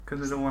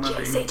because I don't want to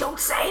be... JC, don't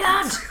say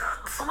that!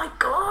 Oh my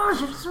god,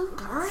 you're so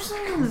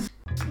embarrassing!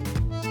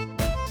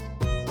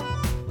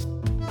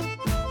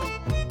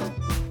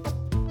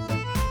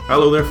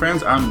 Hello there,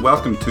 friends, and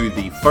welcome to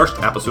the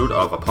first episode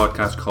of a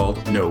podcast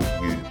called Know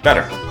You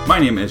Better. My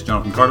name is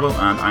Jonathan Cardwell,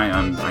 and I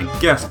am, I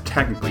guess,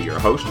 technically your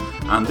host,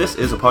 and this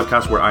is a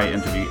podcast where I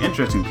interview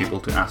interesting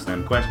people to ask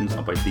them questions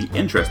about the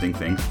interesting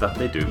things that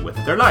they do with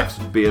their lives,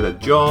 be it a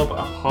job,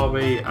 a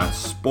hobby, a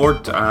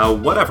sport,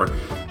 whatever.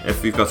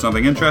 If you've got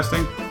something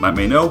interesting, let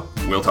me know,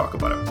 we'll talk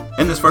about it.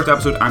 In this first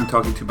episode, I'm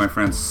talking to my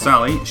friend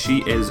Sally.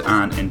 She is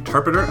an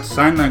interpreter, a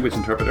sign language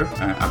interpreter,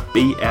 a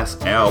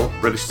BSL,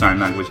 British Sign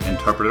Language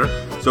Interpreter.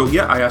 So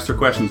yeah, I asked her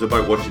questions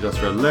about what she does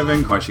for a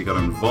living, how she got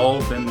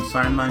involved in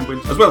sign language,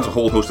 as well as a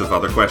whole host of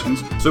other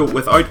questions. So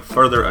without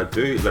further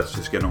ado, let's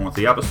just get on with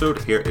the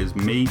episode. Here is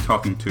me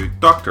talking to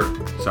Dr.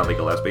 Sally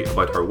Gillespie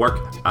about her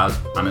work as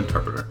an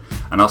interpreter.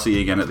 And I'll see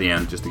you again at the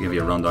end just to give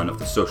you a rundown of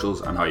the socials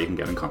and how you can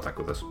get in contact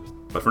with us.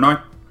 But for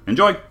now,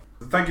 enjoy!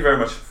 Thank you very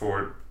much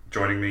for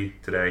joining me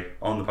today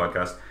on the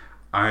podcast.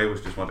 I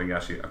was just wanting to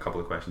ask you a couple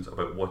of questions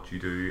about what you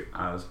do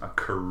as a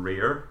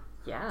career.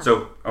 Yeah.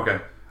 So, okay,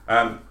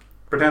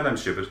 pretend I'm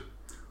stupid.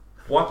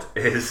 What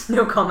is...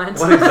 No comment.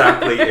 What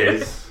exactly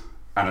is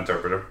an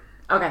interpreter?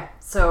 Okay,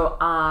 so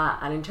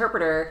an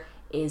interpreter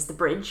is the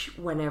bridge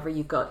whenever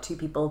you've got two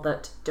people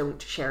that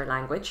don't share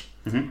language,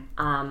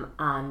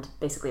 and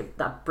basically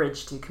that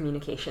bridge to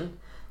communication.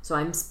 So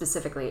I'm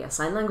specifically a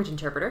sign language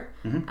interpreter,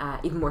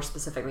 even more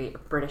specifically a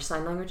British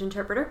Sign Language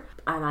interpreter,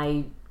 and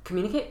I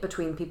communicate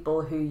between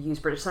people who use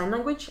British Sign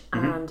Language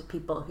and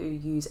people who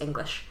use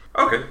English.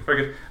 Okay,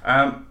 very good.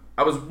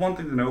 I was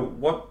wanting to know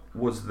what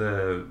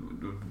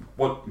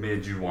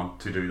made you want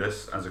to do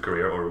this as a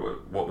career, or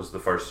what was the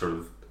first sort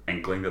of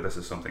inkling that this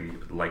is something you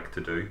would like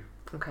to do?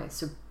 Okay,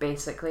 so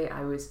basically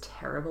I was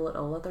terrible at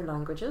all other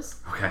languages.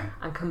 Okay.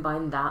 And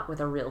combined that with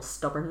a real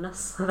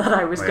stubbornness that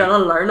I was going to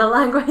learn a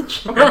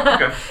language.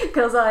 Okay.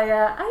 Because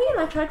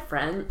I tried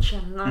French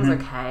and I was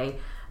okay.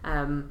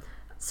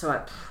 So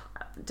I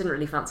didn't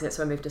really fancy it,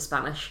 so I moved to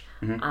Spanish.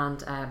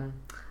 And,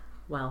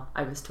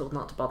 I was told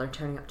not to bother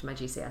turning up to my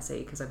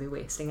GCSE because I'd be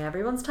wasting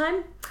everyone's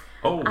time.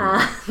 Oh,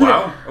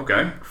 wow,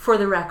 okay. For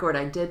the record,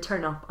 I did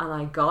turn up and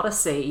I got a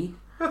C.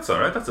 That's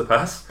alright, that's a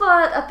pass.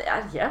 But,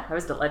 I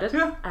was delighted.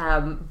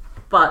 Yeah.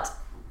 But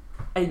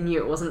I knew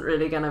it wasn't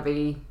really going to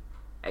be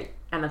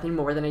anything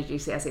more than a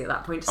GCSE at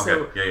that point. Okay.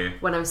 So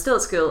when I was still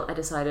at school, I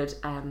decided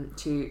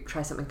to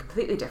try something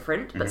completely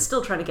different, but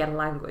still trying to get a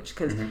language,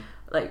 because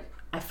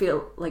I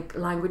feel like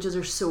languages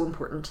are so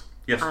important.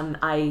 Yes. And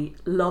I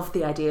love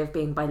the idea of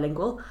being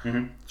bilingual.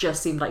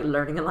 Just seemed like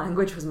learning a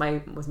language was my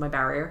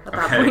barrier at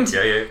that point.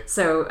 Yeah.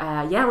 So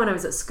when I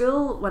was at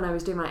school, when I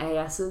was doing my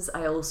ASs,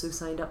 I also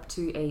signed up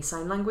to a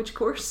sign language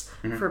course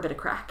for a bit of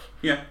crack.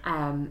 Yeah.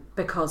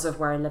 Because of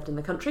where I lived in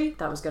the country,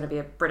 that was going to be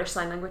a British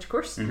Sign Language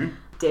course.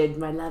 Did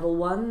my level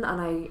 1,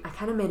 and I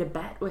kind of made a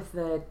bet with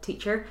the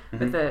teacher,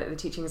 with the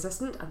teaching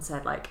assistant, and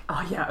said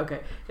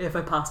if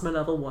I pass my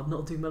level 1,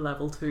 I'll do my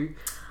level 2.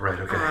 Right.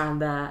 Okay.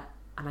 And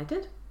I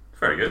did.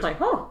 Very good. Like,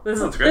 this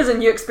is a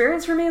new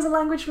experience for me as a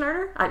language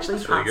learner,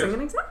 actually passing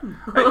an exam.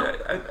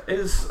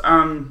 Is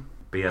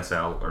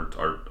BSL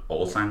or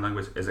all sign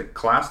language, is it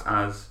classed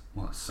as,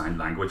 sign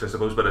language I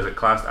suppose, but is it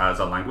classed as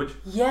a language?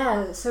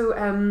 Yeah,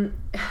 so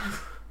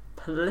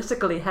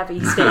politically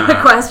heavy statement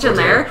question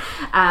there.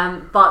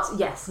 But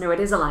yes, no, it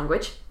is a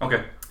language.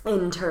 Okay.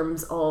 In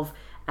terms of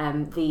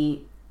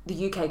the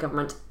UK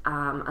government,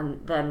 and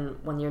then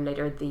 1 year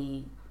later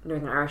the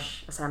Northern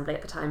Irish Assembly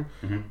at the time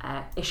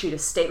issued a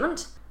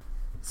statement.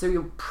 So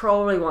you'll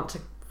probably want to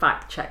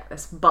fact check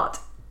this, but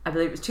I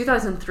believe it was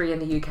 2003 in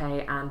the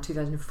UK and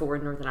 2004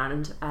 in Northern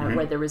Ireland,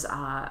 where there was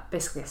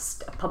basically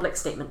a public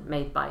statement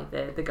made by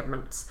the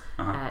governments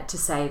to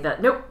say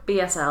that nope,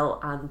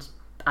 BSL and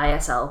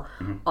ISL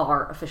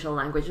are official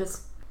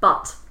languages,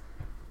 but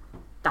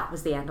that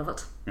was the end of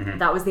it.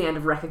 That was the end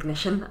of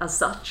recognition as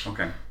such.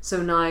 Okay.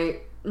 So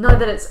now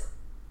that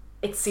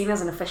it's seen as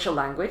an official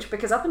language,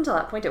 because up until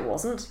that point it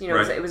wasn't.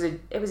 Right. It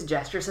was a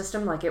gesture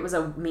system, like it was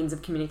a means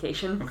of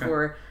communication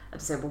for a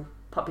disabled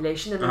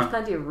population, and there's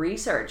plenty of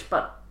research,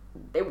 but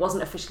it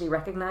wasn't officially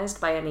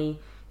recognised by any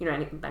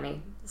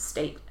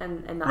state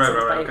in that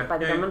sense by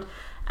the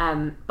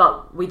government.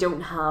 But we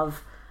don't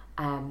have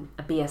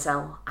a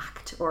BSL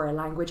Act or a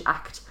Language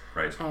Act,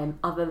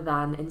 other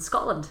than in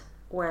Scotland,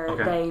 where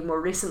they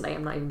more recently,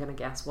 I'm not even going to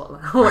guess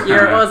what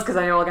year it was because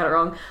I know I'll get it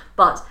wrong,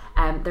 but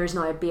there's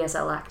now a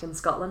BSL Act in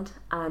Scotland,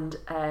 and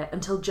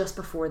until just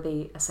before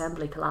the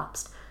Assembly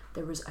collapsed,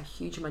 there was a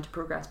huge amount of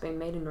progress being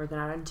made in Northern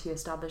Ireland to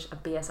establish a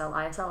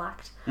BSL-ISL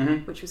Act,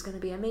 which was going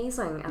to be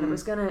amazing, and it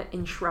was going to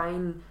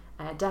enshrine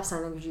deaf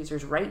sign language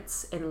users'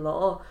 rights in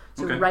law,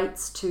 so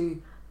rights to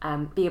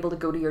be able to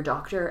go to your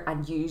doctor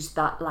and use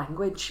that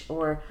language,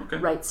 or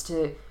rights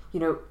to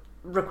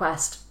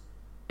request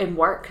in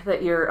work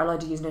that you're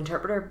allowed to use an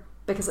interpreter,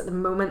 because at the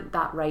moment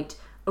that right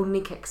only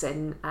kicks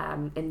in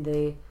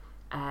the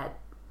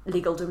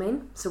legal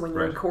domain. So when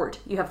you're in court,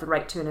 you have the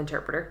right to an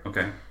interpreter.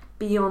 Okay.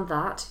 Beyond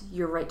that,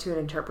 your right to an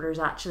interpreter is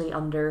actually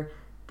under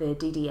the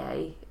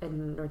DDA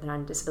in Northern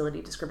Ireland,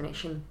 Disability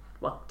Discrimination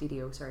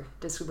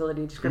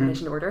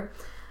Order,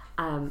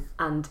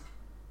 and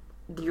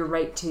your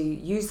right to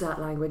use that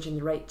language and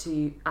the right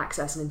to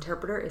access an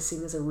interpreter is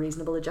seen as a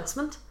reasonable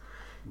adjustment.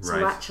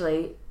 So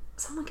actually,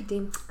 someone could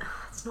deem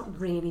it's not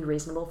really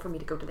reasonable for me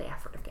to go to the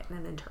effort of getting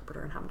an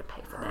interpreter and having to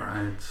pay for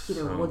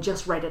that. We'll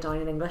just write it down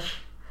in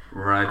English.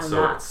 Right, and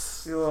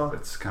so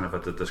it's kind of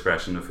at the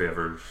discretion of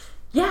whoever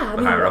the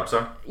higher ups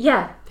are.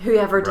 Yeah,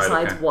 whoever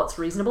decides what's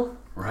reasonable.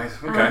 Right.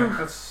 Okay.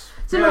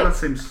 That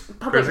seems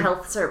public crazy.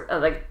 health,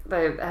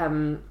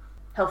 the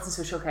Health and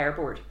Social Care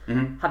Board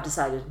have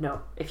decided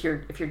no. If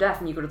you're deaf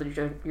and you go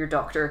to your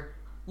doctor,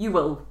 you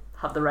will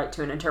have the right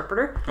to an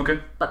interpreter. Okay.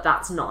 But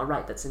that's not a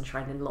right that's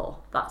enshrined in law.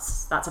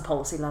 That's a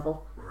policy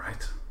level.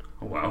 Right.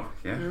 Oh wow.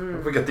 Yeah.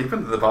 We got deep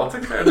into the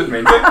politics there. I didn't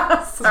mean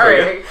to.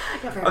 Sorry. I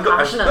got very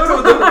passionate.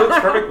 No, it's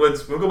perfect.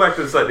 We'll go back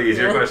to the slightly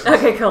easier questions.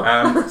 Okay, cool.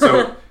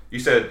 So you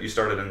said you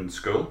started in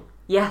school.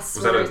 Yes.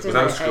 Was that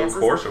a school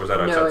course or was that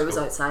outside school? No, it was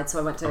outside. So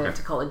I went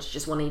to college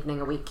just one evening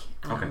a week.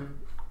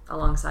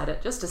 Alongside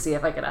it, just to see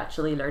if I could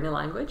actually learn a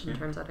language, and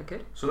turns out I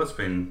could. So that's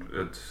been.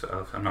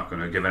 I'm not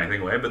going to give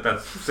anything away, but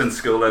that's since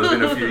school. That's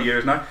been a few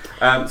years now.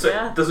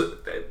 Does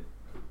it?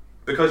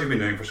 Because you've been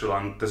doing it for so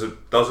long, does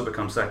it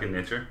become second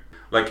nature?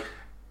 Like,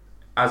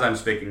 as I'm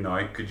speaking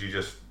now, could you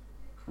just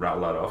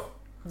rattle that off?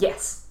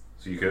 Yes.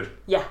 So you could?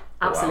 Yeah,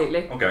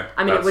 absolutely. Wow. Okay.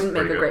 I mean, it wouldn't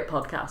make a great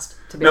podcast,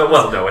 to be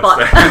honest.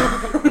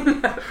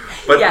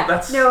 But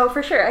that's... No,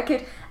 for sure, I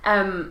could...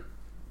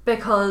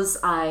 because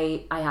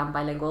I am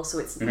bilingual, so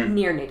it's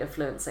near native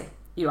fluency.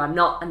 I'm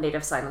not a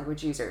native sign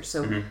language user,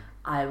 so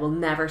I will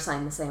never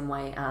sign the same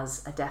way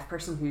as a deaf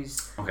person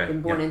who's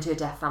been born into a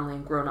deaf family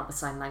and grown up with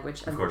sign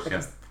language. Of course,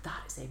 because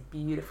that is a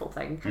beautiful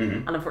thing.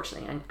 And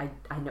unfortunately,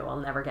 I know I'll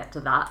never get to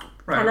that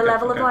kind of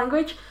level of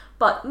language,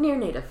 but near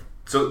native.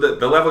 So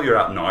the level you're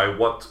at now,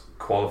 what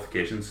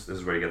qualifications, this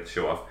is where you get to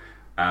show off,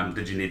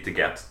 did you need to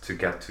get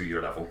to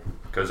your level?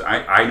 Because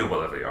I know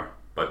what level you are,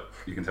 but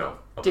you can tell.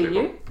 Do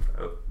you?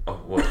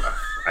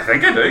 I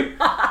think I do.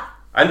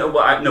 I know.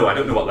 Well, I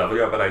don't know what level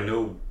you are, but I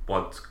know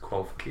what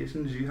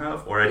qualifications you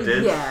have, or I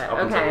did.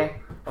 Yeah. Okay.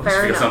 I'll just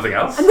figure something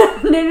else.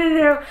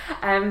 No.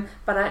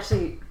 But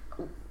actually,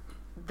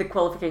 the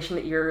qualification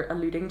that you're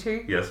alluding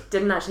to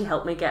didn't actually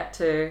help me get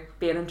to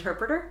be an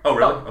interpreter. Oh,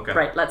 really? Okay.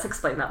 Right. Let's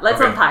explain that.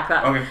 Let's unpack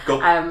that. Okay.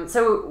 Cool.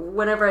 So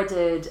whenever I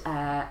did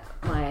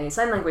my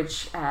sign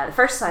language, the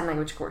first sign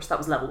language course, that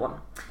was level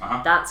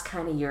 1. That's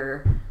kind of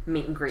your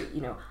meet and greet.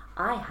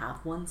 I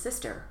have one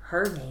sister.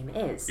 Her name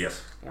is.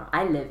 Yes.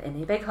 I live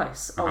in a big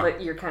house. All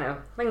your kind of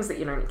things that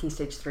you learn at Key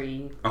Stage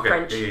 3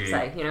 French,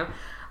 say.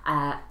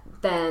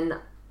 Then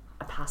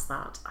I passed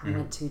that. I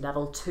went to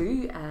level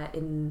 2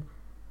 in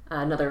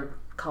another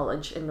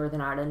college in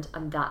Northern Ireland,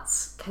 and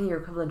that's kind of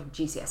your equivalent of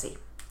GCSE.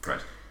 Right.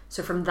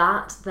 So from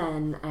that,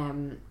 then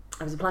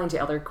I was applying to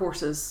other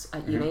courses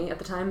at uni at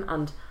the time,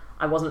 and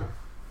I wasn't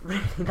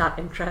really that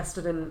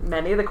interested in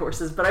many of the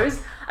courses, but I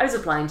was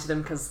applying to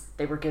them because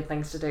they were good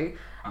things to do.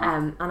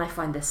 And I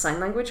found this sign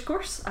language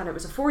course, and it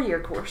was a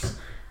 4-year course.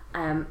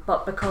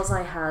 But because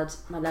I had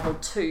my level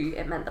 2,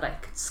 it meant that I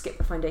could skip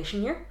the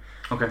foundation year.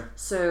 Okay.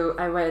 So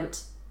I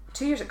went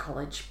 2 years at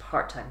college,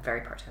 part-time,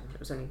 very part-time. It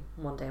was only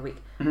 1 day a week.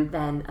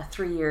 Then a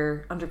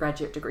 3-year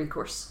undergraduate degree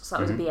course. So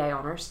that was a BA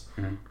honours.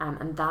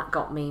 And that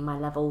got me my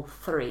level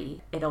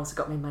 3. It also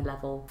got me my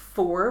level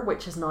 4,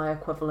 which is now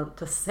equivalent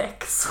to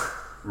 6.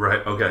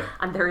 Right, okay.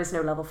 And there is no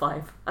level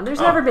 5. And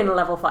there's never been a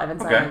level 5 in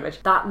sign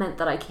language. That meant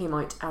that I came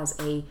out as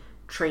a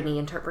trainee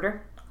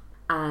interpreter,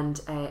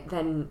 and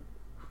then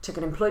took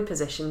an employed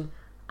position,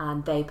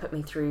 and they put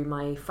me through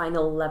my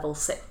final level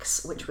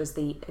 6, which was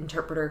the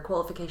interpreter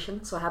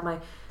qualification. So I had my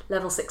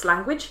level 6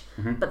 language,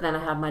 but then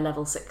I had my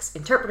level 6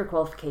 interpreter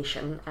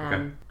qualification,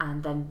 and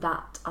then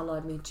that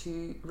allowed me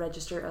to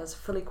register as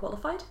fully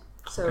qualified.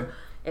 So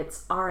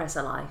it's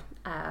RSLI,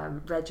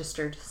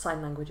 registered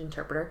sign language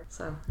interpreter.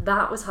 So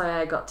that was how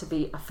I got to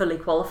be a fully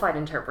qualified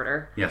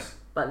interpreter. Yes.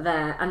 But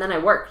then I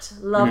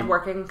loved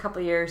working a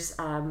couple of years,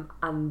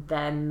 and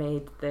then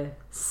made the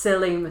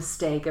silly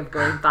mistake of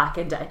going back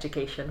into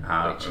education,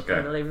 which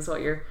I believe is what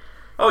you're...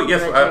 Oh,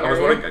 yes, I was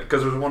wondering,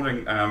 because I was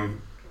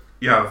wondering,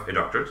 you have a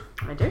doctorate.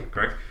 I do.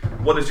 Correct.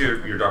 What is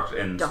your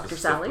doctorate in? Dr.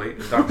 Sally.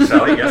 Dr.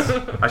 Sally, yes.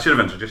 I should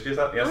have introduced you as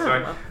that, yes,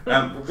 sorry.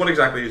 Well. What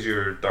exactly is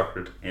your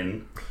doctorate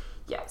in?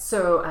 Yeah,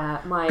 so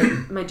my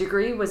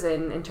degree was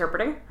in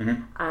interpreting.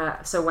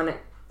 So when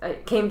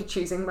it came to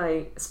choosing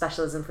my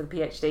specialism for the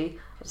PhD,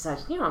 I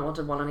decided, I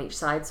wanted one on each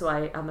side, so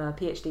I am a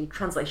PhD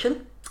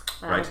translation,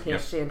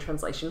 PhD in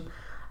translation,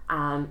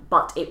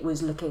 but it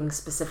was looking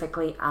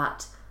specifically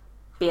at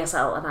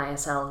BSL and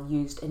ISL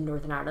used in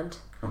Northern Ireland.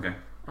 Okay.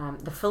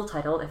 The full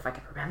title, if I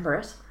could remember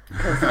it,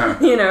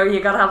 because you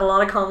got to have a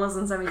lot of commas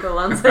and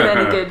semicolons in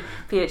any good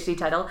PhD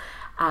title.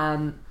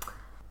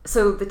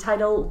 So the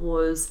title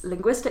was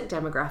Linguistic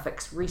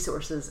Demographics,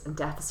 Resources and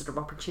Deficit of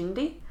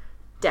Opportunity,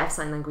 Deaf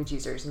Sign Language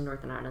Users in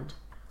Northern Ireland.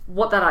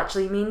 What that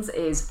actually means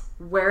is,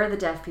 where are the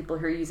deaf people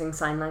who are using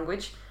sign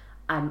language,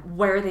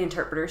 where are the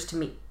interpreters to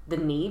meet the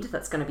need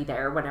that's going to be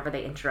there whenever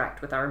they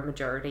interact with our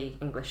majority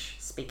English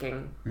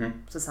speaking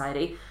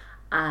society,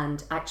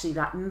 and actually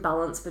that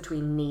imbalance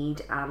between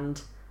need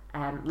and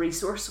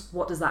resource,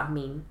 what does that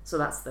mean? So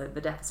that's the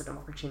deficit of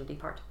opportunity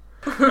part.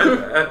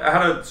 I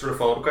had a sort of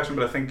follow-up question,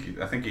 but I think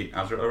you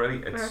answered it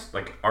already. It's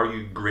like, are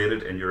you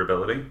graded in your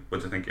ability?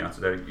 Which I think you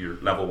answered there. You're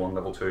level 1,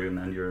 level 2, and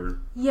then you're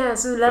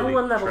so level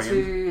 1, level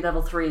 2,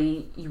 level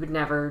 3. You would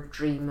never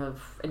dream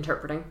of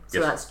interpreting.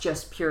 So that's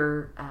just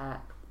pure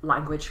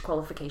language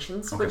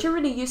qualifications, which are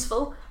really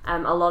useful. A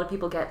lot of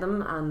people get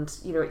them, and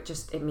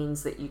it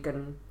means that you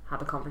can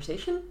have a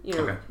conversation.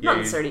 Not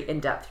necessarily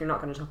in depth. You're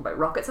not going to talk about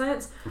rocket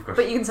science,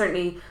 but you can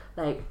certainly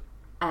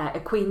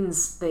at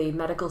Queen's, the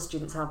medical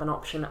students have an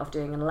option of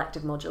doing an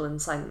elective module in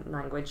sign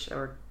language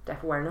or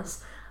deaf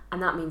awareness,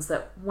 and that means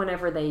that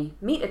whenever they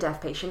meet a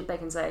deaf patient, they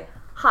can say,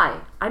 "Hi,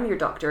 I'm your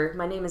doctor.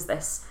 My name is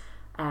this.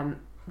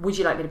 Would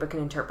you like me to book an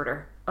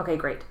interpreter?" "Okay,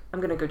 great. I'm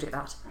going to go do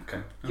that."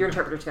 Okay. Your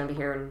interpreter's going to be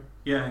here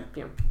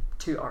in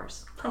 2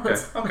 hours.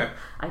 Okay.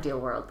 Ideal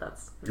world.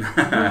 That's.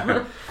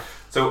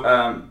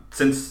 So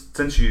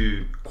since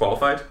you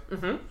qualified,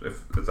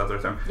 if is that the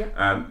right term?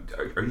 Yeah.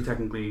 Are you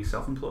technically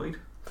self-employed?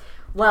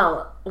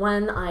 Well,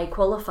 when I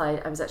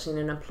qualified, I was actually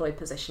in an employed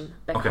position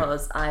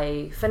because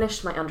I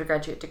finished my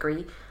undergraduate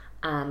degree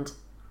and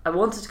I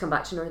wanted to come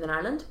back to Northern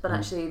Ireland, but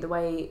actually the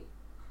way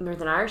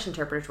Northern Irish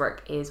interpreters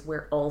work is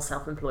we're all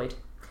self-employed.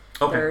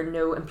 There are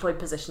no employed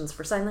positions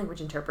for sign language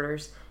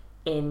interpreters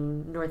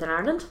in Northern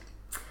Ireland.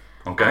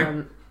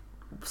 Okay.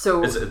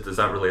 So does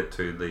that relate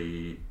to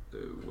the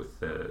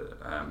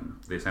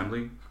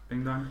assembly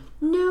being done?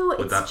 No,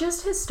 it's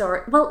just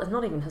historic. Well,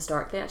 not even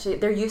historically, actually.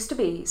 There used to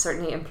be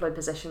certainly employed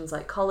positions,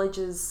 like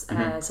colleges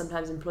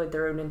sometimes employed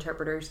their own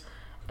interpreters.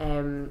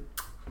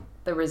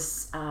 There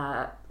was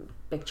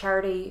big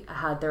charity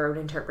had their own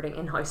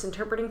in-house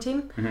interpreting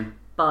team,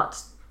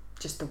 but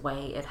just the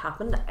way it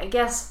happened, I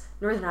guess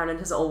Northern Ireland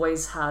has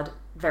always had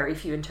very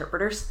few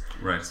interpreters.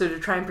 Right. So to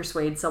try and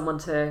persuade someone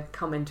to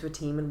come into a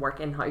team and work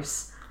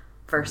in-house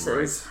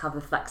versus have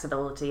the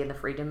flexibility and the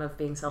freedom of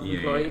being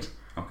self-employed.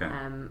 Okay.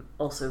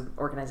 Also,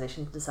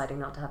 organisations deciding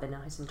not to have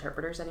in-house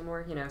interpreters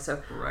anymore,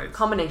 so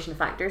combination of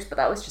factors, but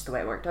that was just the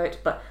way it worked out.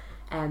 But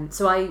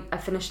so I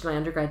finished my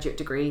undergraduate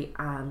degree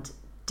and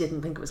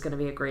didn't think it was going to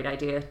be a great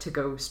idea to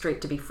go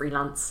straight to be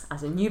freelance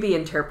as a newbie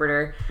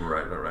interpreter.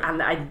 Right.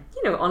 And I,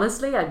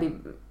 honestly, I'd be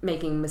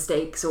making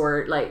mistakes,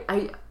 or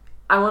I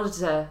wanted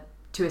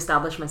to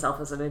establish myself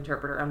as an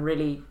interpreter and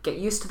really get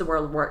used to the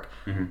world of work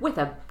with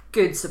a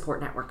good support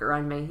network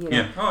around me.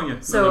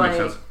 So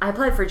I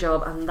applied for a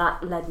job, and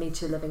that led me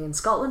to living in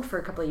Scotland for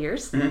a couple of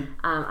years.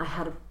 I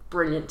had a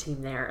brilliant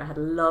team there. I had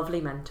a lovely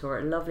mentor,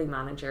 a lovely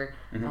manager,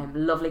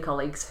 lovely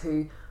colleagues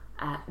who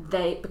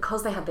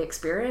because they had the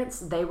experience,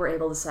 they were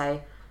able to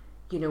say,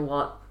 "You know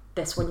what,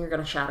 this one you're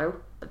going to shadow,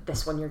 but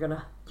this one you're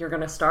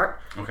gonna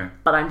start. Okay.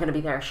 But I'm going to be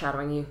there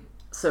shadowing you.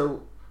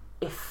 So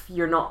if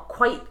you're not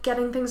quite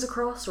getting things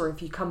across, or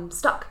if you come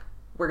stuck,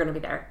 we're going to be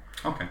there."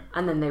 Okay.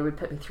 And then they would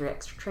put me through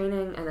extra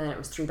training, and then it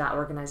was through that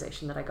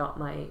organisation that I got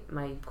my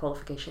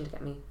qualification to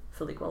get me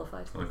fully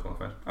qualified.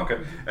 Okay.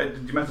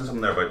 You mentioned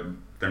something there about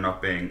there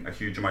not being a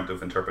huge amount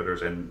of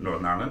interpreters in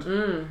Northern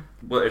Ireland.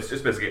 Well, it's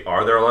just basically,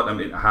 are there a lot? I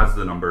mean, has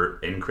the number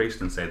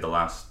increased in, say, the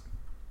last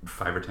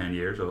 5 or 10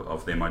 years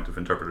of the amount of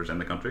interpreters in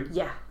the country?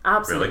 Yeah,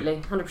 absolutely,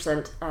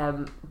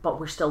 100%. But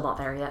we're still not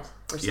there yet.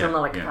 We're still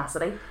not at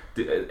capacity.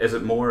 Is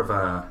it more of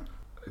a?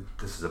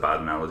 This is a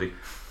bad analogy,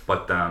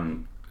 but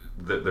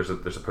there's a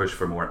push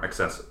for more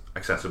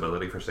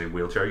accessibility for, say,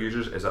 wheelchair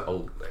users. Is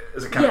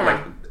it kind of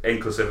like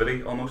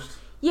inclusivity almost?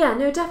 Yeah,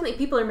 no, definitely.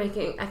 People are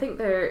making. I think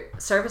their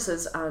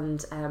services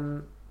and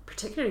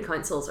particularly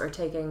councils are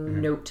taking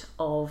note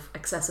of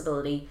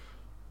accessibility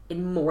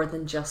in more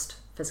than just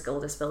physical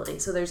disability.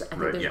 So there's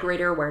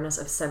greater awareness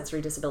of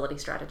sensory disability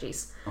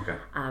strategies. Okay.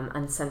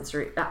 And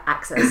sensory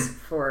access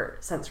for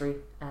sensory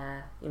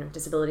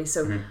disabilities.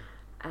 So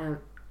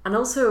and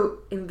also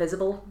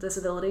invisible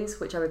disabilities,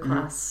 which I would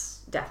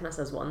class deafness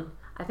as one.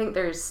 I think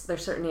there's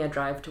certainly a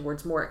drive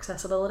towards more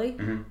accessibility,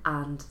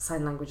 and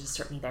sign language is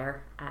certainly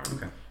there.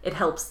 It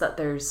helps that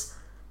there's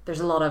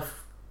a lot of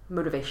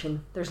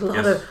motivation. There's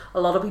a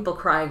lot of people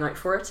crying out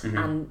for it,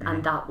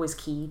 and that was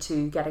key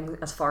to getting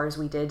as far as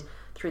we did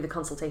through the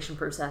consultation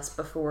process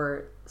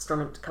before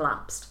Stormont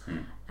collapsed.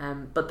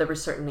 But there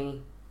was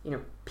certainly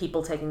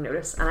people taking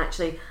notice, and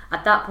actually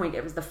at that point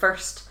it was the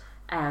first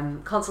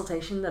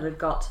consultation that had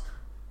got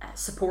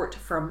support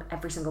from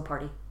every single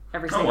party.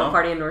 Every single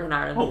party in Northern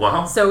Ireland. Oh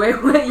wow! So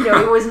it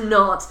was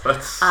not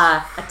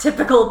a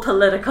typical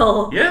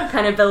political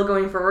kind of bill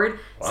going forward.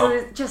 Wow. So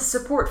it was just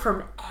support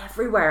from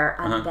everywhere,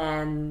 and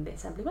then the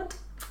Assembly went,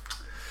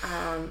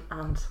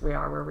 and we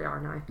are where we are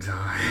now.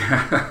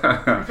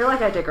 I feel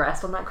like I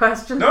digressed on that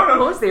question. No. What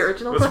was the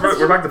original question?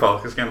 We're back to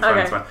politics again.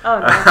 It's fine. Oh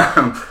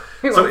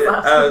no.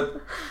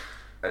 So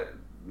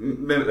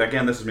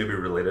again, this is maybe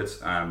related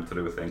to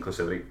do with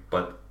inclusivity,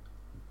 but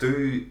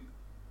do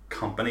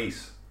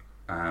companies,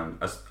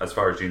 as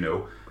far as you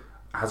know,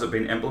 has it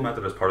been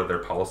implemented as part of their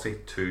policy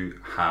to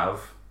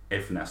have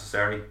if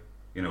necessary,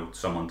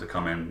 someone to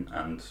come in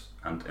and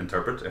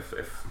interpret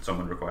if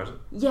someone requires it?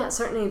 Yeah,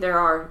 certainly there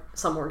are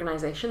some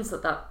organisations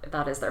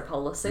that is their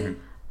policy.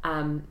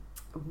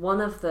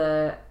 One of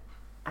the,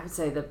 I would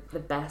say the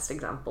best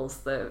examples,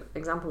 the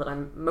example that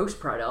I'm most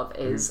proud of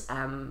is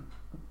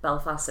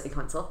Belfast City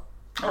Council.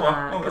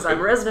 Because I'm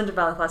a resident of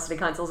Belfast City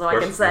Council, so I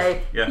can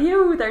say, they're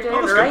doing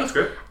it right.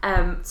 Good,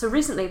 that's good. So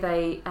recently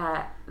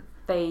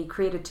they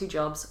created 2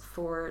 jobs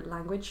for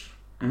language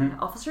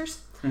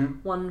officers.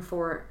 One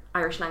for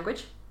Irish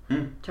language.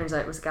 Turns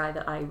out it was a guy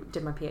that I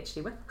did my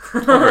PhD with.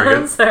 Very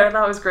good. So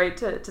that was great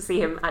to see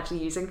him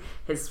actually using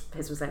his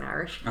was in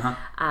Irish.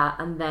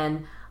 And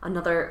then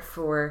another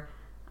for,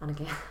 and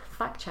again,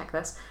 fact check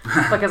this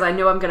because I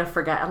know I'm going to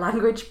forget a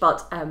language,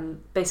 but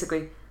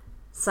basically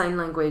sign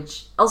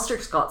language, Ulster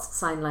Scots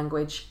sign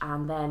language,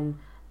 and then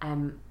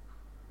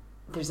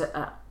there's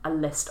a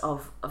list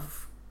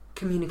of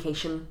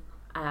communication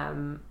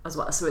as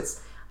well. So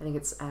I think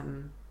it's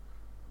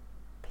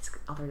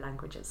basically other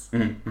languages.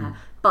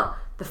 But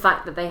the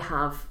fact that they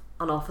have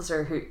an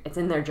officer who it's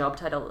in their job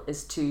title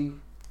is to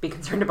be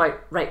concerned about,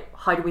 right,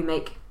 how do we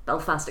make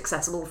Belfast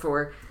accessible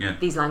for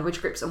these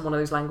language groups, and one of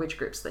those language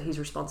groups that he's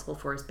responsible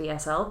for is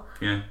BSL.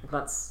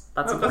 That's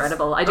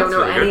incredible. I don't know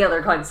really any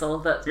other council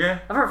that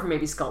apart from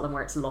maybe Scotland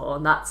where it's law,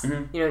 and that's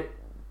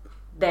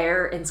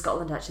there in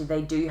Scotland actually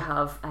they do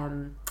have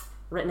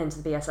written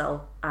into the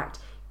BSL Act,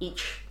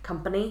 each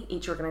company,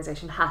 each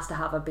organisation has to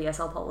have a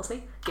BSL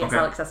policy,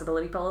 BSL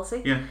accessibility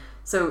policy.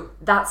 So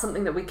that's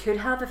something that we could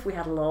have if we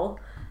had a law.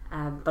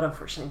 But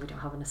unfortunately we don't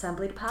have an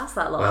assembly to pass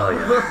that law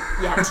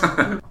yet.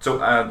 So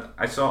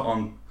I saw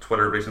on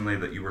Twitter recently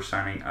that you were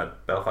signing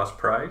at Belfast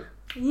Pride.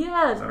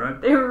 Yeah, is that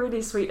right? They were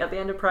really sweet. At the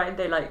end of Pride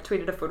they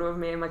tweeted a photo of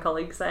me and my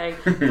colleague saying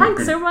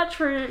thanks so much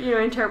for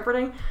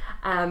interpreting.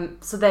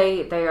 So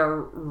they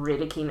are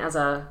really keen as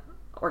a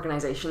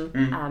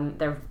organisation.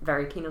 They're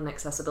very keen on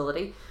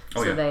accessibility.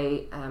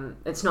 They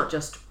it's not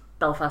just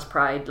Belfast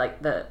Pride,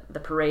 like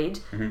the parade,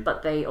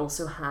 but they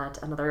also had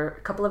another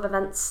couple of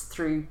events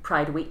through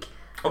Pride Week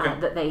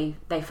that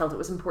they felt it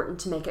was important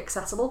to make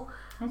accessible.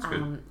 That's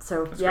good.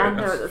 So that's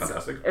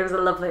fantastic. It was a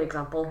lovely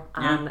example,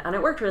 and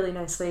it worked really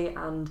nicely,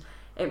 and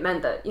it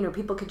meant that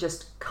people could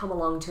just come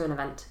along to an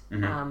event,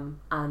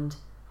 and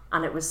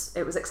it was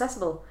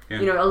accessible.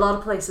 A lot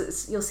of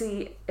places you'll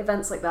see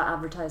events like that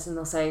advertised, and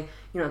they'll say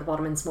at the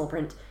bottom in small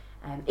print,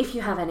 if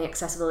you have any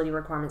accessibility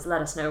requirements,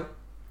 let us know.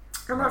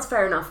 And that's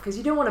fair enough, because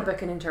you don't want to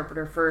book an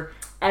interpreter for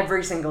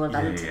every single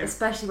event,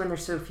 especially when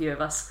there's so few of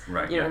us,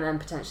 and then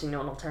potentially no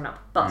one will turn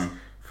up. But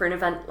for an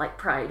event like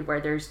Pride,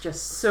 where there's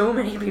just so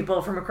many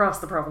people from across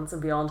the province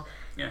and beyond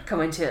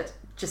coming to it,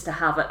 just to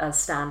have it as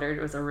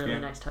standard was a really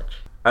nice touch.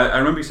 I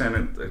remember you saying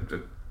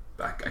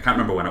I can't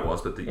remember when it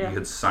was, but that you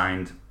had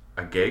signed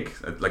a gig,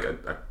 like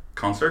a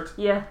concert.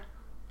 Yeah.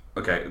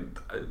 Okay.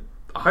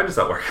 How does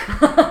that work?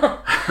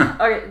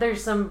 Okay,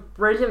 there's some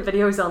brilliant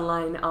videos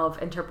online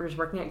of interpreters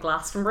working at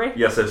Glastonbury.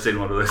 Yes, I've seen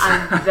one of those.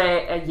 And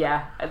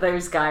they,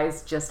 those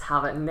guys just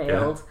have it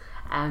nailed.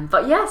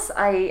 But yes,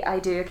 I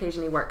do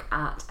occasionally work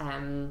at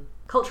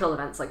cultural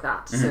events like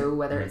that. So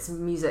whether it's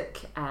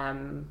music,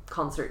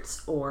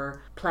 concerts,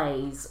 or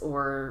plays,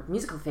 or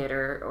musical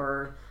theatre,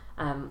 or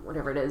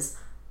whatever it is,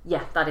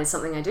 that is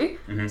something I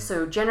do.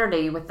 So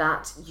generally with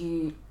that,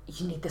 you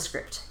need the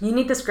script. You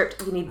need the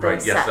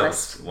set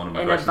list one of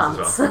my in questions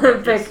advance as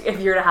well. if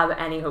you're to have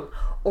any hope.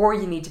 Or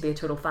you need to be a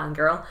total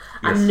fangirl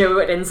and know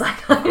it inside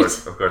out.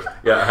 Of course.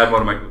 Yeah, I had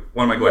one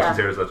of my questions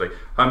here is like,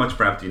 how much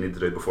prep do you need to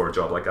do before a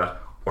job like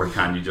that? Or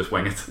can you just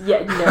wing it?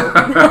 Yeah, no.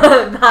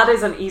 That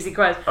is an easy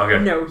question.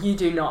 Okay. No, you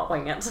do not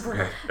wing it.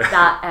 Okay.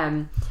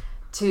 That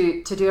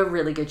to do a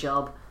really good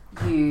job,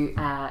 you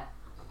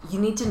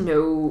need to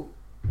know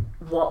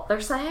what they're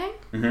saying,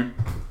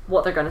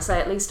 what they're going to say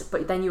at least,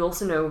 but then you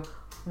also know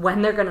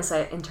when they're going to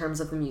say it in terms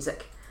of the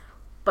music.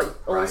 But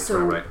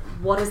also,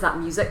 what is that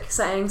music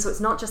saying? So it's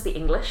not just the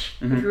English.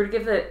 If you were to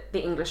give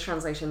the English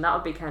translation, that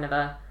would be kind of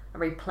a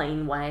very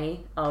plain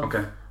way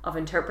of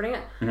interpreting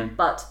it.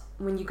 But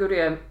when you go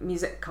to a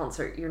music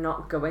concert, you're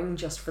not going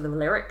just for the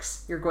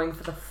lyrics. You're going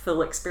for the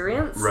full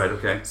experience. Right,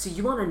 okay. So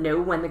you want to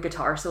know when the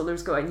guitar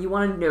solo's going. You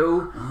want to know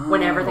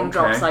when everything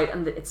drops out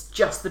and it's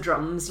just the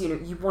drums.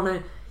 You want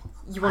to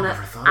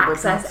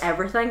access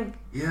everything.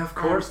 Yeah, of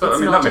course.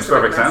 That makes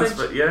perfect sense.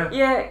 But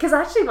yeah, because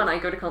actually when I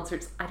go to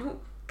concerts, I don't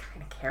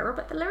kind of care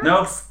about the lyrics.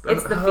 No,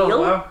 it's the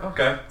feel. Wow,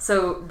 okay.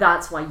 So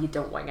that's why you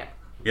don't wing it.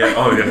 Yeah.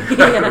 Oh yeah.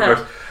 Of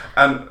course.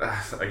 And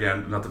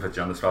again, not to put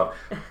you on the spot,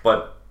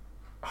 but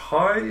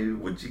how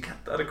would you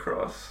get that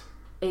across?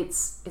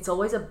 It's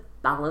always a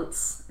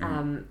balance.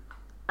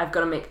 I've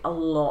got to make a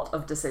lot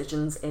of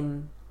decisions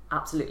in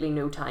absolutely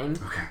no time.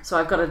 Okay. So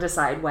I've got to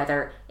decide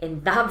whether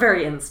in that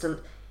very instant,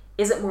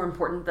 is it more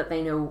important that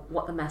they know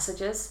what the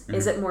message is?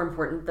 Is it more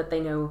important that they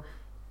know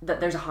that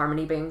there's a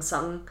harmony being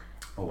sung?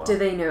 Oh, wow. Do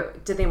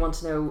they want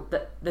to know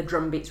that the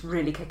drum beat's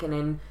really kicking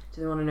in?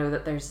 Do they want to know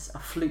that there's a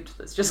flute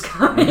that's just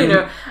coming,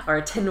 or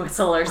a tin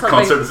whistle or something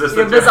concert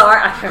assistant,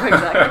 bizarre? I know,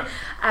 exactly.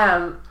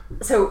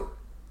 So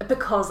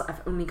because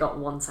I've only got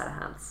one set of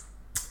hands,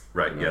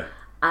 right? Yeah.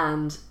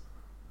 And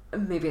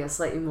maybe a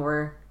slightly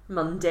more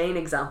mundane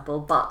example,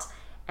 but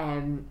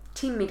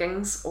team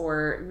meetings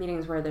or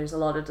meetings where there's a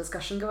lot of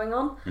discussion going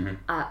on,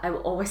 I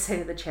will always say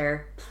to the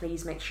chair,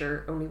 please make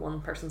sure only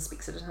one person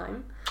speaks at a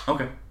time.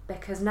 Okay.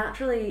 Because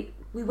naturally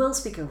we will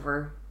speak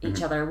over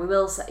each other. We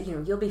will say,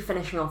 you'll be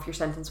finishing off your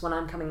sentence when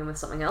I'm coming in with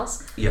something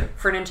else. Yeah.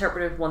 For an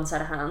interpreter with one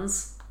set of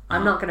hands,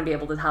 I'm not going to be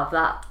able to have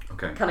that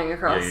coming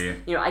across.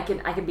 Yeah. I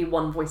can be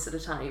one voice at a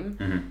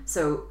time.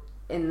 So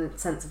in the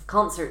sense of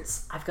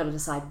concerts, I've got to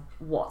decide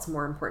what's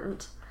more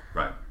important.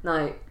 Right.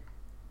 Now,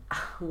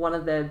 one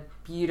of the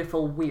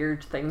beautiful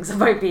weird things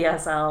about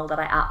BSL that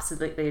I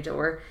absolutely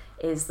adore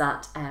is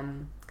that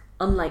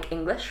unlike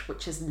English,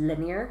 which is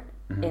linear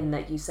in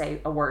that you say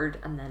a word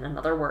and then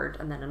another word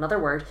and then another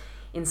word,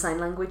 in sign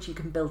language you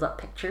can build up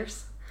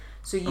pictures.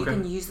 So you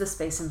can use the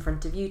space in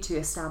front of you to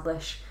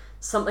establish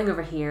something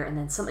over here and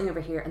then something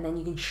over here, and then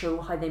you can show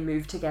how they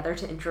move together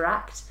to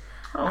interact.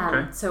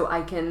 So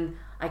I can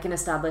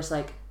establish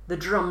like the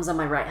drums on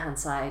my right hand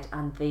side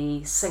and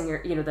the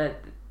singer,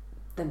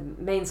 the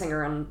main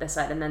singer on this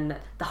side, and then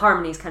the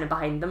harmonies kind of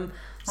behind them.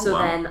 So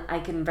then I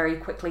can very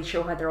quickly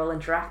show how they're all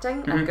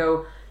interacting and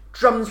go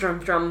drums,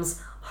 drums,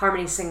 drums,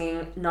 harmony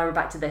singing. Now we're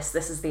back to this.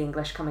 This is the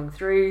English coming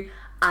through,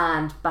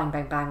 and bang,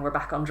 bang, bang, we're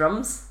back on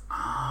drums.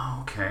 Oh,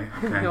 okay.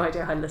 No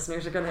idea how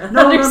listeners are going to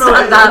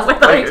understand that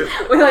without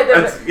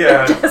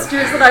the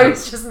gestures that I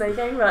was just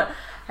making, but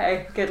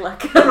hey, good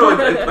luck.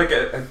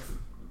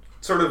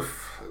 Sort of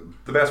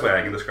the best way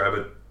I can describe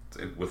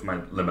it with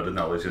my limited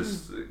knowledge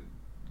is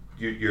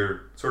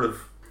you're sort of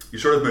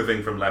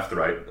moving from left to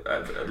right,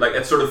 like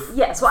it's sort of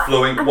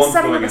flowing, one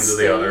flowing into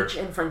the other.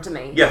 In front of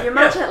me. Yeah, you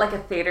imagine it like a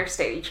theatre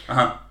stage.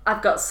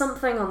 I've got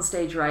something on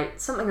stage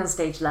right, something on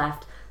stage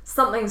left,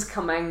 something's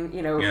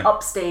coming,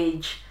 up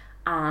stage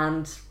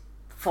and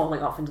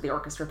falling off into the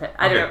orchestra pit.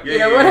 I don't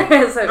know. What it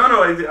is. So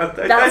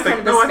that's kind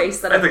of the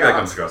space that I think that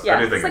comes across.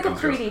 Yeah, it's like a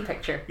 3D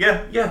picture.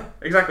 Yeah,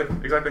 exactly.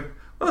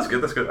 Well, that's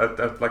good.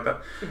 I like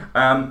that.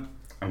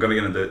 I'm going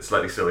to get into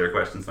slightly sillier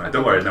questions now.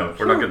 Don't worry, no,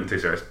 we're not getting too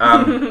serious.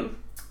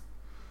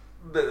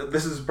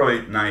 This is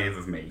probably naive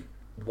of me.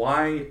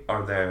 Why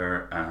are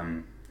there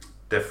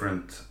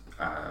different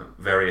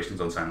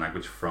variations on sign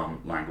language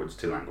from language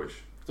to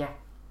language? Yeah.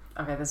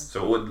 Okay.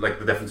 So, like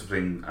the difference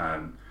between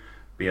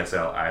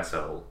BSL,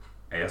 ISL,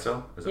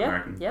 ASL? Is it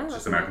American? Yeah.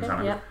 Just American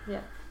sign language?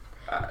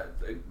 Yeah.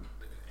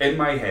 In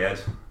my head,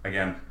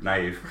 again,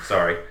 naive,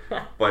 sorry,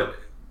 but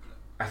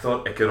I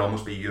thought it could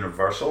almost be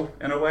universal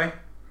in a way.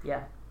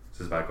 Yeah.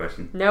 This is a bad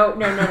question. No.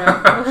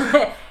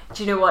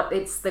 Do you know what?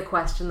 It's the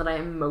question that I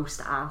am most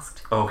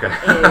asked. Okay.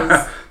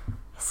 Is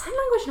sign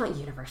language not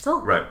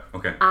universal? Right,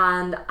 okay.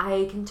 And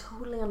I can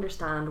totally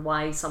understand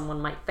why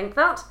someone might think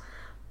that,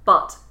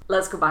 but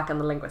let's go back on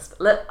the linguist.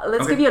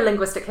 Let's give you a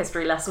linguistic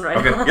history lesson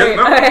right now.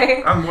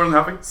 Okay, I'm more than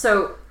happy.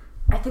 So,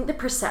 I think the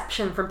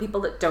perception from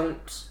people that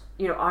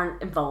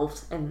aren't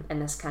involved in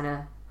this kind of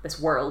this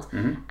world,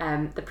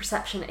 the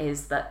perception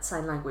is that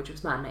sign language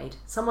was man-made.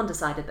 Someone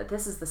decided that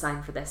this is the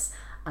sign for this,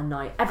 and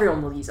now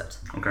everyone will use it.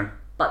 Okay.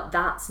 But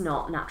that's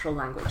not natural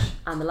language,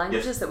 and the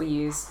languages that we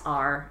use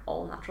are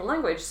all natural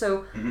language.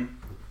 So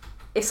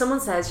if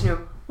someone says,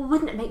 well,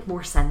 wouldn't it make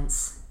more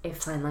sense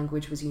if sign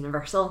language was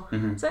universal?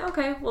 Say,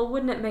 okay, well,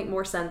 wouldn't it make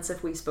more sense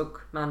if we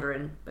spoke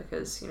Mandarin?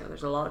 Because,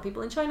 there's a lot of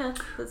people in China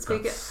that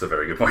speak it. That's a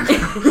very good point.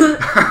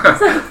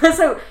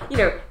 so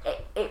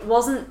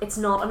it's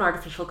not an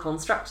artificial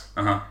construct.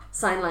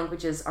 Sign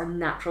languages are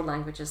natural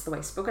languages the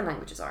way spoken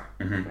languages are.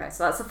 Okay,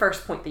 so that's the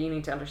first point that you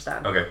need to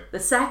understand. Okay. The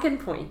second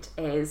point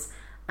is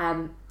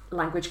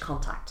language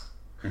contact.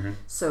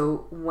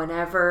 So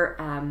whenever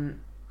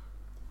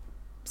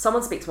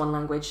someone speaks one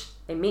language,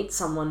 they meet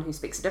someone who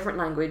speaks a different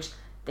language,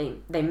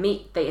 they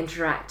meet, they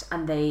interact,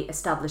 and they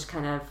establish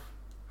kind of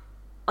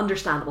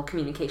understandable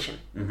communication.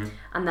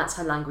 And that's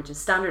how language is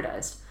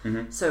standardized.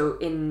 So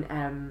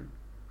in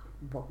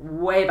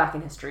way back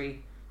in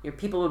history,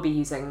 people would be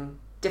using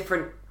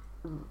different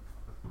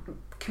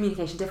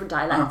communication, different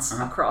dialects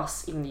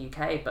across even the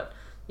UK, but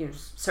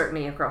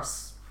certainly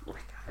across,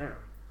 I don't know,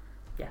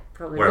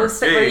 probably most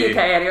stick with the UK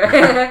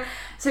anyway.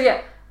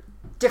 So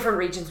different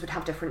regions would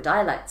have different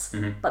dialects,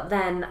 but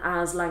then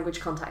as language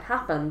contact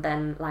happened,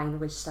 then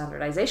language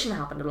standardization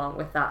happened along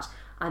with that,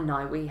 and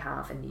now we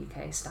have in the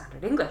UK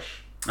standard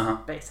English,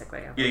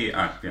 basically.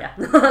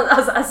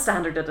 As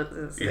standard as it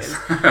is. Yes.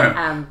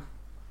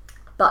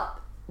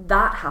 But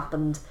that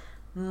happened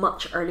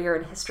much earlier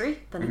in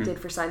history than it did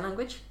for sign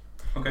language,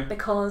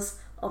 because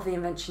of the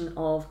invention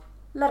of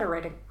letter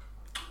writing,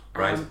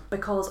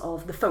 because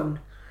of the phone,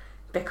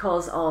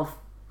 because of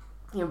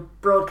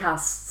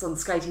broadcasts on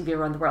Sky TV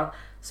around the world.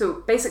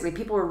 So basically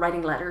people were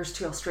writing letters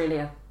to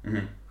Australia,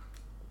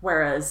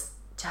 whereas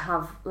to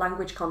have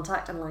language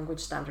contact and language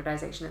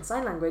standardization in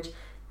sign language,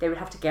 they would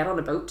have to get on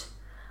a boat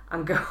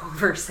and go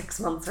over 6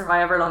 months or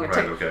however long it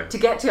took to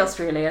get to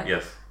Australia.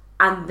 Yes.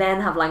 And then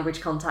have language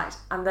contact,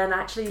 and then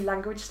actually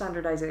language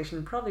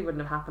standardization probably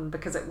wouldn't have happened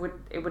because it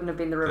wouldn't have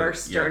been the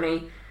reverse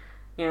journey,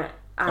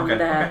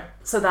 and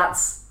so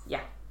that's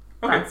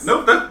Okay,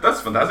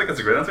 that's fantastic. That's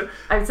a great answer.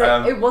 I would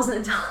say it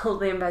wasn't until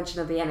the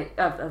invention of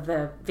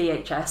the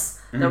VHS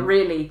that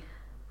really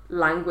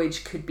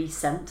language could be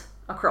sent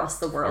across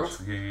the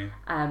world.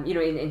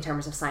 In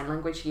terms of sign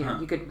language,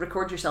 you could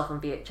record yourself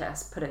on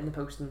VHS, put it in the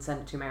post, and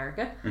send it to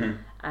America.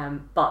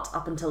 But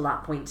up until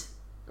that point,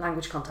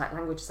 language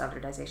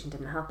standardization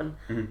didn't happen.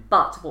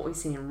 But what we've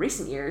seen in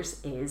recent years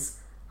is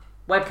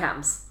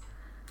webcams,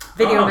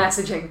 video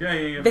messaging,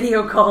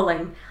 video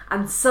calling,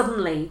 and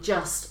suddenly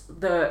just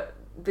the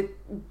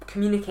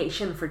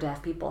communication for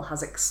deaf people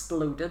has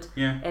exploded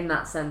in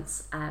that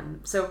sense.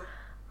 So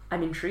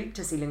I'm intrigued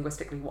to see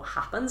linguistically what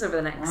happens over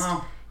the next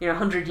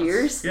 100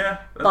 years. Again,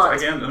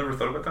 I never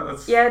thought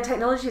about that.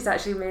 Technology has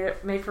actually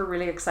made for a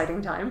really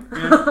exciting time.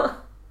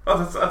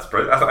 That's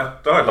brilliant.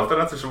 I love that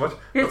answer so much.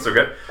 That's so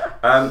good.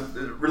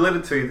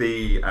 Related to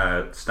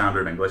the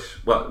standard English,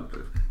 well,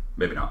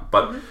 maybe not,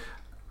 but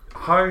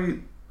how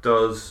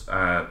does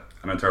an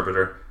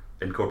interpreter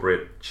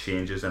incorporate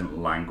changes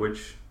in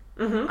language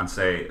and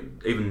say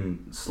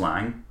even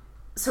slang?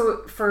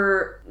 So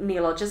for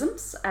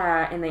neologisms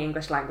in the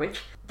English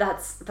language,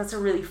 that's a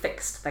really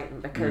fixed thing,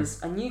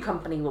 because a new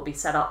company will be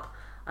set up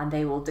and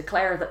they will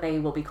declare that they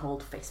will be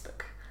called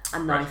Facebook,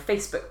 and now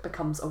Facebook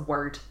becomes a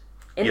word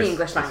in the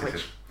English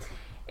language.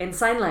 In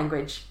sign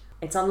language,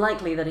 it's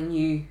unlikely that a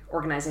new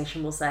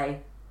organisation will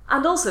say,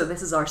 and also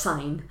this is our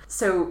sign.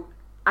 So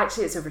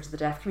actually it's over to the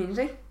deaf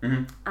community,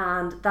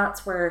 and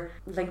that's where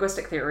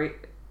linguistic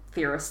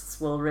theorists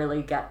will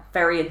really get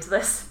very into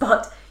this,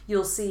 but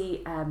you'll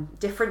see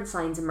different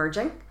signs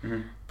emerging,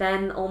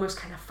 then almost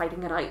kind of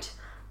fighting it out,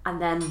 and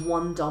then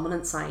one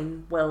dominant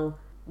sign will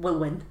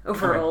win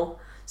overall.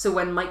 So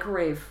when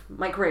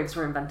microwaves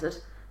were invented,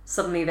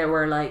 suddenly there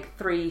were like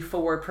 3,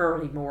 4,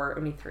 probably more,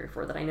 only 3 or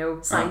 4 that I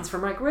know, signs for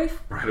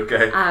microwave. Right,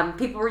 okay.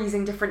 People were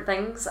using different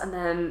things, and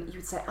then you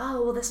would say,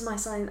 oh, well, this is my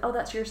sign. Oh,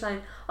 that's your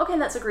sign. Okay,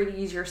 let's agree to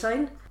use your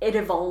sign. It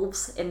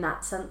evolves in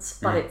that sense,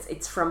 but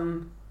it's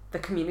from the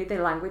community,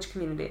 the language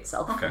community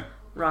itself,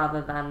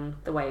 rather than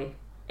the way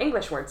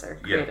English words are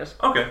created.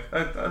 Okay,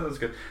 that's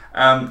good.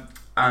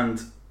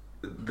 And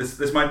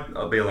this might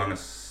be along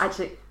as...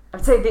 Actually,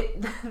 I'd say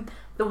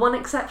the one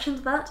exception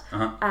to that,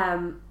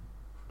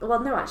 well,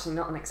 no, actually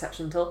not an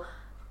exception at all.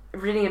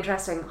 Really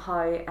interesting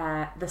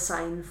how the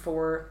sign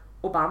for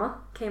Obama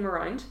came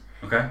around.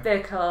 Okay.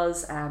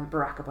 Because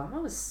Barack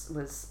Obama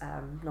was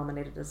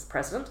nominated as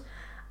president,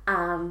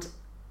 and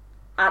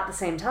at the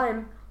same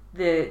time,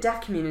 the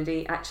deaf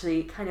community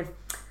actually kind of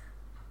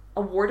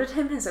awarded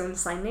him his own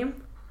sign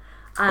name.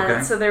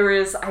 And so there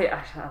was,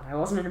 I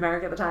wasn't in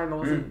America at the time, I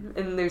wasn't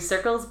in those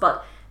circles,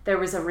 but there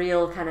was a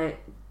real kind of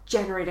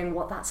generating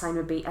what that sign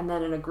would be, and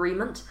then an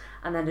agreement,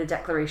 and then a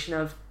declaration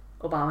of,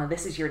 Obama,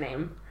 this is your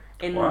name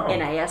in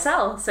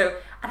ASL. So,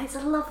 and it's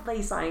a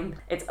lovely sign.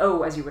 It's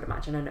O, as you would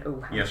imagine, an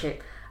O hand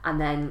shape, and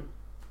then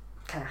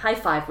kind of high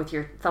five with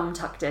your thumb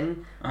tucked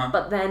in.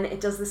 But then it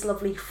does this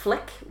lovely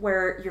flick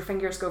where your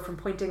fingers go from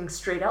pointing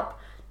straight up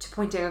to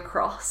pointing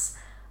across,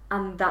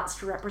 and that's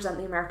to represent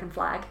the American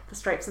flag, the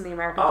stripes in the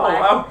American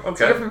flag. Wow, okay.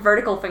 So you go from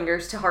vertical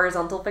fingers to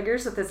horizontal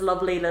fingers with this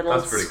lovely little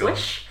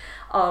swish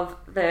of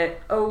the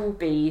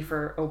OB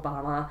for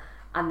Obama,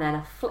 and then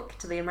a flick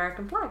to the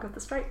American flag with the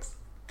stripes.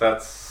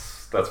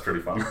 That's pretty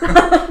fun.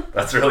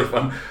 That's really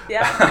fun.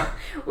 Yeah,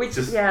 it's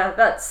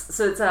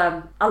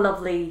a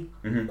lovely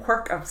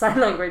quirk of sign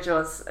language.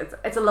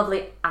 It's a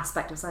lovely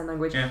aspect of sign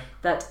language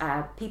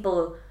that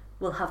people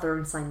will have their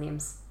own sign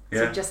names.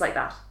 So just like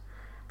that.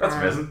 That's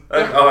amazing.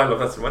 I love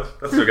that so much.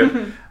 That's so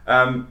good.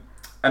 And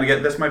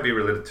again, this might be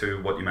related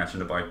to what you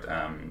mentioned about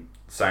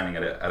signing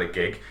at a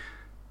gig.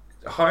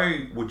 How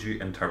would you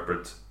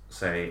interpret,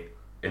 say,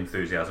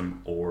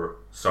 enthusiasm or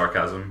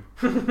sarcasm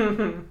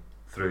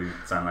through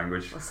sign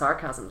language? Well,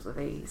 sarcasm's with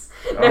ease.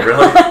 Oh,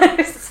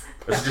 really? Is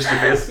it just your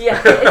face?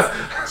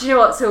 Yeah. Do you know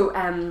what? So,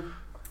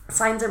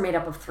 signs are made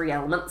up of 3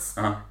 elements.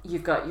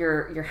 You've got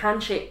your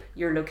hand shape,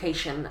 your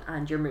location,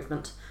 and your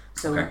movement.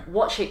 So,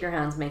 what shape your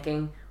hand's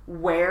making,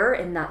 where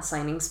in that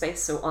signing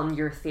space, so on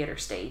your theatre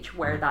stage,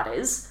 where that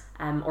is,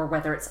 or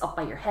whether it's up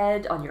by your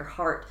head, on your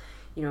heart,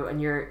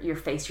 and your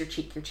face, your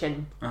cheek, your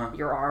chin,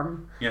 your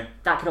arm. Yeah.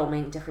 That could all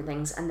mean different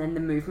things. And then the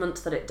movement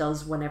that it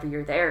does whenever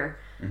you're there.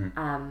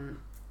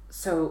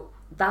 So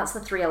that's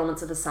the 3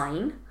 elements of a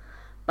sign,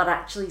 but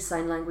actually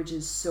sign language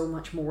is so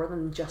much more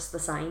than just the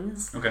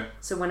signs. Okay.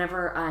 So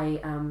whenever I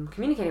am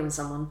communicating with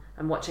someone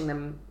and watching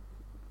them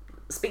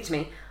speak to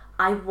me,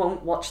 I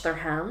won't watch their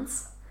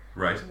hands.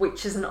 Right.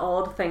 Which is an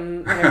odd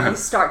thing whenever you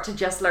start to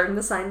just learn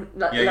the sign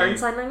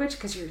language,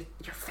 because you're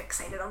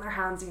fixated on their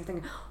hands and you're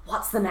thinking,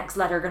 what's the next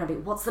letter going to be?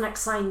 What's the next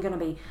sign going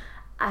to be?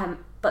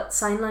 But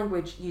sign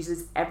language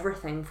uses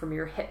everything from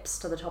your hips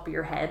to the top of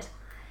your head.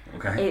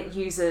 Okay. It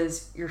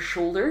uses your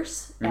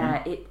shoulders.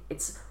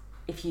 It's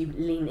if you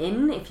lean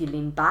in, if you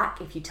lean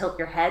back, if you tilt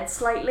your head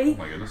slightly. Oh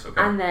my goodness,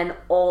 okay. And then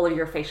all of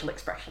your facial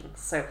expressions.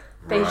 So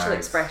facial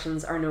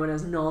expressions are known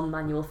as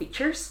non-manual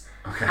features.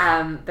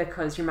 Okay.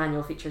 Because your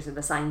manual features are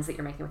the signs that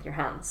you're making with your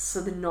hands.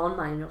 So the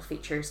non-manual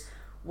features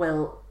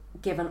will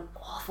give an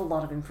awful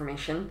lot of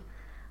information,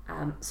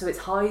 So it's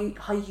how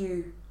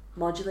you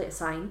modulate a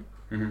sign.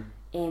 Mm-hmm.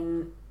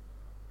 In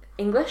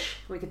English,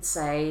 we could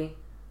say,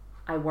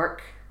 I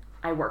work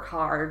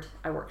hard,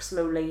 I work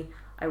slowly,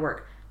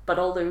 but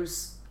all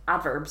those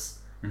adverbs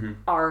mm-hmm.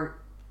 are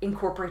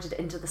incorporated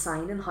into the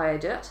sign and how I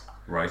do it.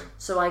 Right.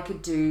 So I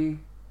could do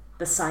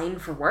the sign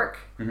for work,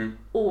 mm-hmm.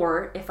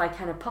 or if I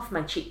kind of puff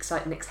my cheeks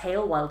out and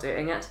exhale while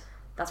doing it,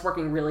 that's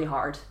working really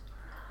hard.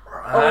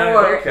 Right,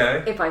 or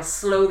okay. if I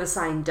slow the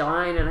sign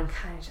down and I'm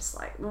kind of just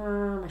like,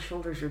 my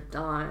shoulders are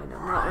down,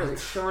 I'm not really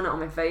showing it on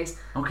my face.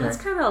 Okay. That's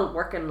kind of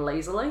working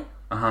lazily.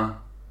 Uh-huh.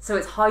 So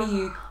it's how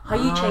you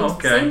change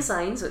okay. the same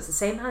sign, so it's the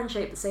same hand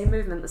shape, the same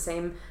movement, the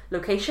same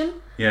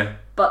location. Yeah.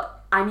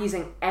 But I'm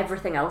using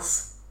everything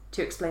else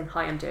to explain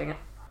how I'm doing it.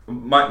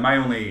 My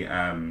only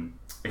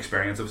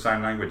experience of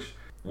sign language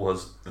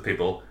was the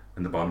people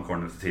in the bottom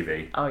corner of the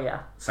TV. Oh yeah.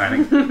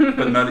 Signing.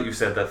 But now that you've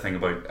said that thing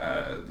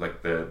about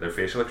like their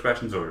facial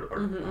expressions or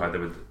mm-hmm. how they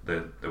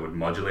would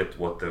modulate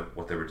what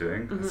they were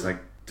doing, mm-hmm. it's like,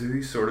 do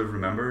you sort of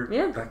remember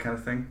that kind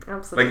of thing?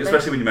 Absolutely. Like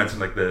especially when you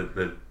mentioned like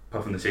the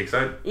puffing the cheeks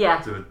out.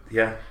 Yeah.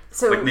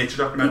 So like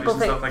nature documentaries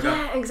and stuff like that.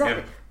 Yeah,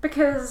 exactly. Yeah.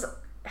 Because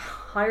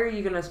how are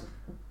you going to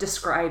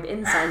describe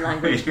in sign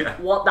language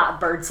what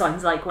that bird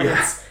sounds like when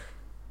it's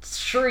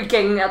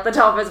shrieking at the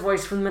top of its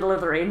voice from the middle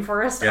of the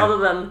rainforest, other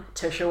than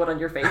to show it on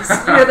your face?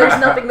 There's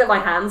nothing that my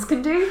hands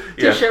can do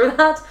to show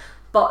that.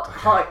 But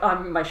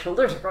how my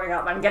shoulders are going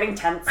up, I'm getting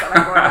tense, and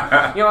I'm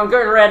going, I'm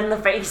going red in the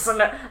face,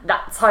 and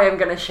that's how I'm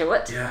going to show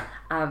it. Yeah.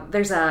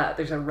 There's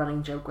a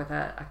running joke with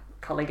a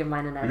colleague of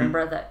mine in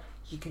Edinburgh mm-hmm. that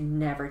you can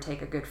never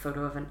take a good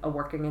photo of a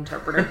working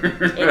interpreter.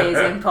 It is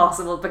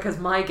impossible, because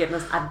my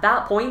goodness, at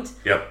that point,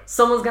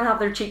 someone's going to have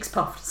their cheeks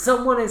puffed.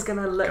 Someone is going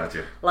to look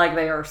like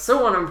they are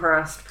so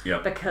unimpressed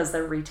because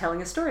they're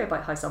retelling a story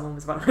about how someone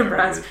was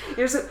unimpressed.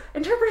 So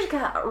interpreters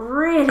get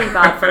really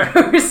bad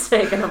photos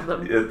taken of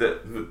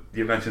them.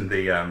 You mentioned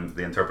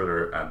the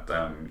interpreter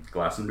at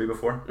Glastonbury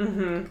before.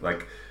 Mm-hmm.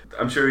 Like,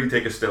 I'm sure you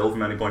take a still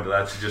from any point of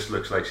that. She just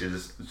looks like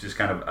she's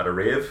kind of at a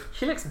rave.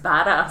 She looks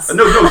badass.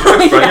 No, she looks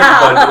brilliant.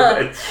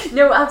 But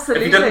no,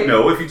 absolutely. If you didn't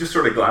know, if you just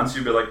sort of glanced,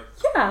 you'd be like,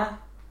 yeah,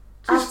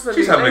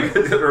 absolutely. She's having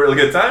a really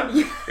good time.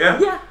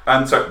 Yeah.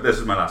 And sorry, this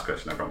is my last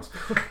question, I promise.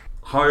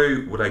 How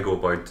would I go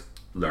about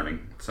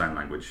learning sign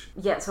language?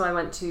 Yeah, so I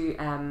went to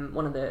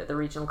one of the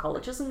regional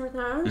colleges in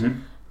Northern Ireland.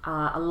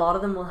 Mm-hmm. A lot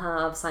of them will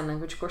have sign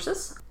language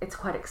courses. It's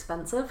quite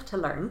expensive to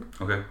learn.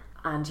 Okay.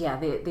 And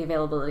the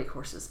availability of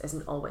courses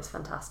isn't always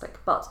fantastic,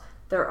 but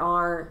there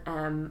are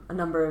a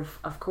number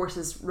of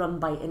courses run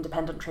by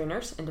independent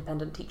trainers,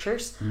 independent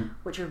teachers, mm-hmm.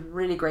 which are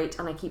really great,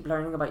 and I keep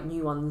learning about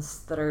new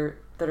ones that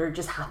are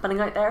just happening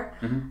out there.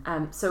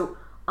 Mm-hmm. So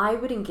I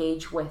would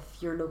engage with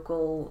your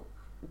local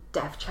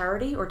deaf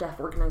charity or deaf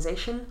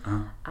organisation.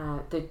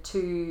 The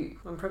two,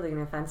 I'm probably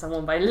going to offend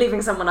someone by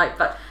leaving someone out,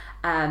 but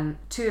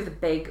two of the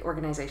big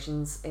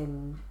organisations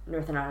in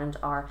Northern Ireland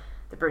are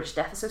the British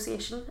Deaf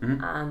Association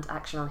mm-hmm. and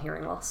Action on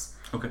Hearing Loss.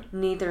 Okay.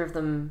 Neither of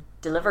them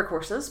deliver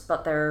courses,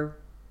 but they're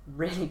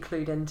really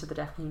clued into the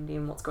deaf community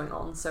and what's going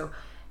on. So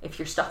if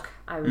you're stuck,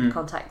 I would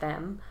contact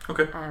them.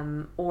 Okay.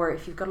 Or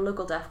if you've got a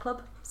local deaf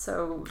club,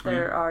 so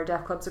there are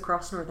deaf clubs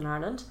across Northern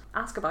Ireland,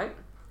 ask about.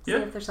 See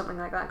if there's something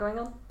like that going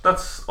on.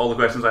 That's all the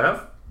questions I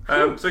have.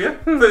 So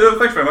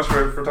thanks very much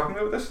for talking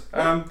about this.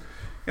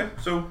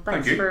 So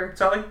thank you,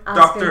 Sally.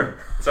 Dr.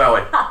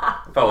 Sally.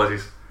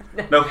 Apologies.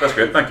 No, that's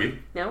great. Thank you.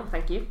 No,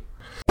 thank you.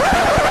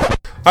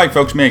 Hi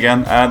folks, me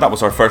again. That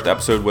was our first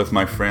episode with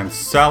my friend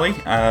Sally.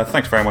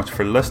 Thanks very much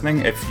for listening.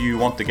 If you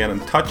want to get in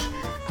touch,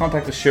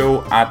 contact the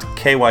show at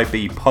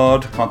KYB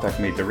Pod. Contact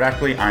me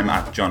directly. I'm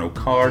at John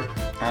O'Card.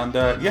 And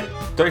tell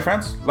your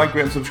friends, like,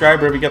 rate and subscribe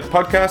wherever you get the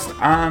podcast.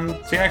 And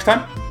see you next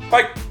time.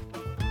 Bye.